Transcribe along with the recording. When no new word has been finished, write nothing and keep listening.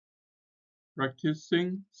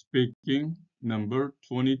Practicing speaking number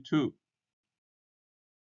 22.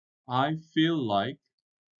 I feel like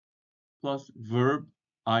plus verb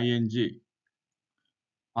ing.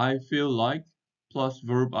 I feel like plus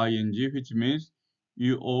verb ing, which means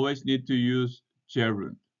you always need to use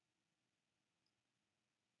gerund.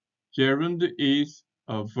 Gerund is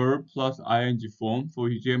a verb plus ing form. For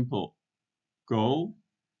example, go,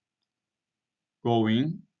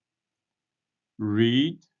 going,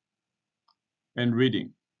 read, and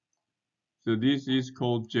reading. So this is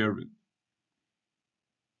called gerund.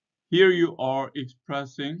 Here you are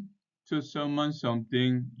expressing to someone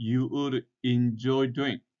something you would enjoy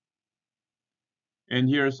doing. And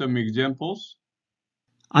here are some examples.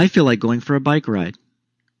 I feel like going for a bike ride.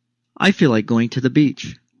 I feel like going to the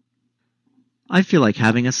beach. I feel like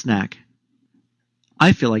having a snack.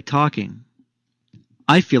 I feel like talking.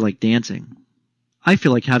 I feel like dancing. I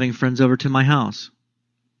feel like having friends over to my house.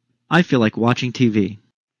 I feel like watching TV.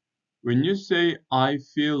 When you say I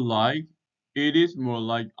feel like, it is more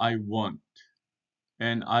like I want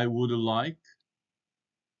and I would like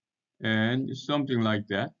and something like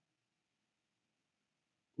that.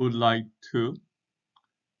 Would like to.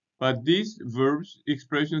 But these verbs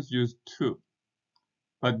expressions use to.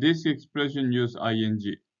 But this expression use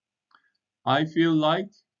ing. I feel like,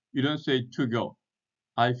 you don't say to go.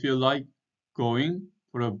 I feel like going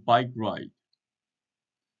for a bike ride.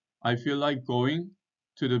 I feel like going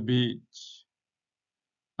to the beach.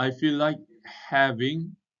 I feel like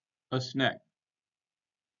having a snack.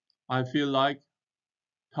 I feel like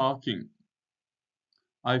talking.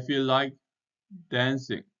 I feel like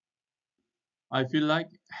dancing. I feel like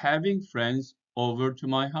having friends over to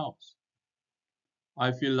my house.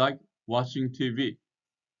 I feel like watching TV.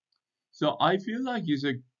 So I feel like is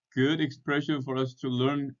a good expression for us to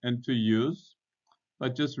learn and to use.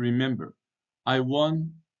 But just remember, I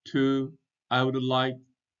want to, I would like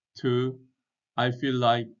to, I feel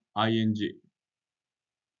like ing.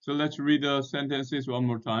 So let's read the sentences one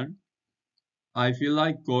more time. I feel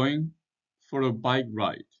like going for a bike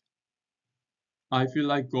ride. I feel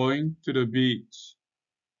like going to the beach.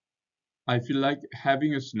 I feel like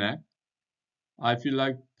having a snack. I feel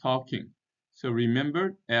like talking. So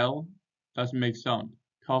remember, L doesn't make sound.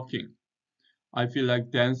 Talking. I feel like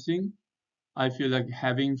dancing. I feel like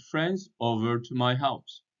having friends over to my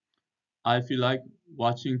house. I feel like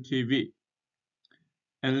watching TV.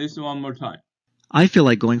 And listen one more time. I feel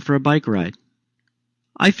like going for a bike ride.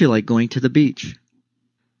 I feel like going to the beach.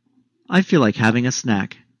 I feel like having a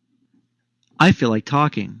snack. I feel like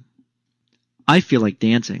talking. I feel like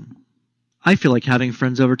dancing. I feel like having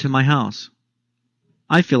friends over to my house.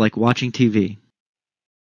 I feel like watching TV.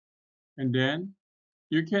 And then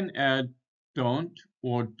you can add don't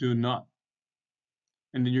or do not.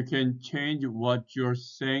 And then you can change what you're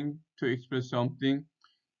saying to express something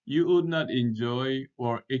you would not enjoy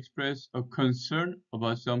or express a concern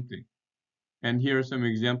about something. And here are some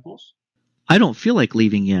examples. I don't feel like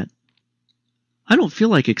leaving yet. I don't feel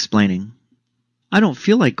like explaining. I don't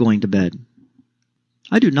feel like going to bed.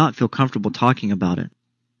 I do not feel comfortable talking about it.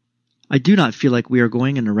 I do not feel like we are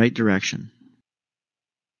going in the right direction.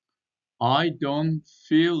 I don't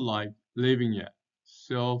feel like leaving yet.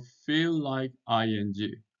 So feel like ing.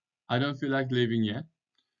 I don't feel like leaving yet.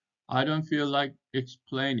 I don't feel like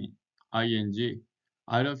explaining ing.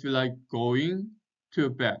 I don't feel like going to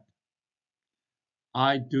bed.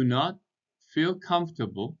 I do not feel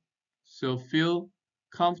comfortable. So feel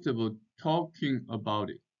comfortable talking about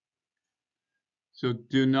it. So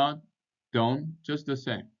do not, don't, just the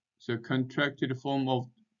same. So contracted form of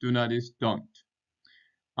do not is don't.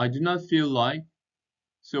 I do not feel like,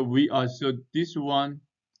 so we are, so this one,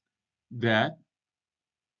 that.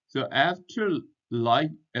 So after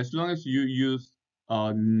like, as long as you use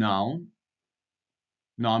a noun,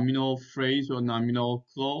 nominal phrase or nominal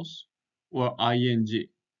clause, or ing.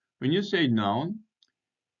 When you say noun,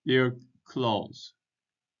 they're clause,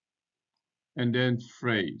 and then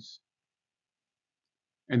phrase,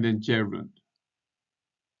 and then gerund.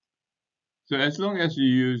 So as long as you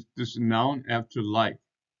use this noun after like,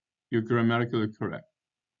 you're grammatically correct.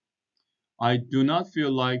 I do not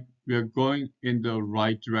feel like we are going in the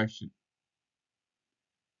right direction.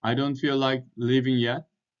 I don't feel like leaving yet.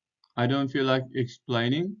 I don't feel like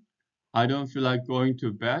explaining. I don't feel like going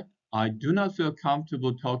to bed. I do not feel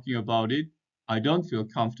comfortable talking about it. I don't feel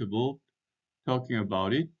comfortable talking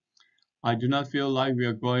about it. I do not feel like we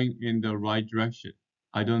are going in the right direction.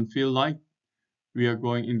 I don't feel like we are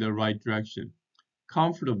going in the right direction.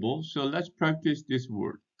 Comfortable. So let's practice this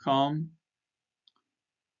word. Comfortable.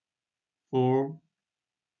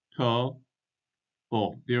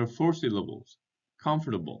 There are four syllables.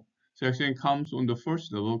 Comfortable. section comes on the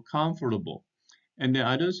first level, comfortable. And then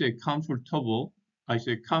I don't say comfortable, I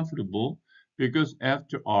say comfortable because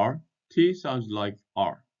after R, T sounds like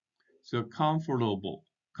R. So comfortable,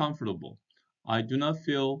 comfortable. I do not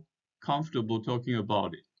feel comfortable talking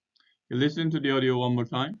about it. Listen to the audio one more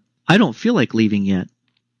time. I don't feel like leaving yet.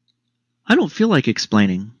 I don't feel like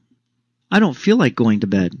explaining. I don't feel like going to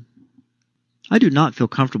bed. I do not feel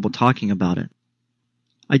comfortable talking about it.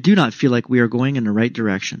 I do not feel like we are going in the right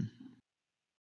direction.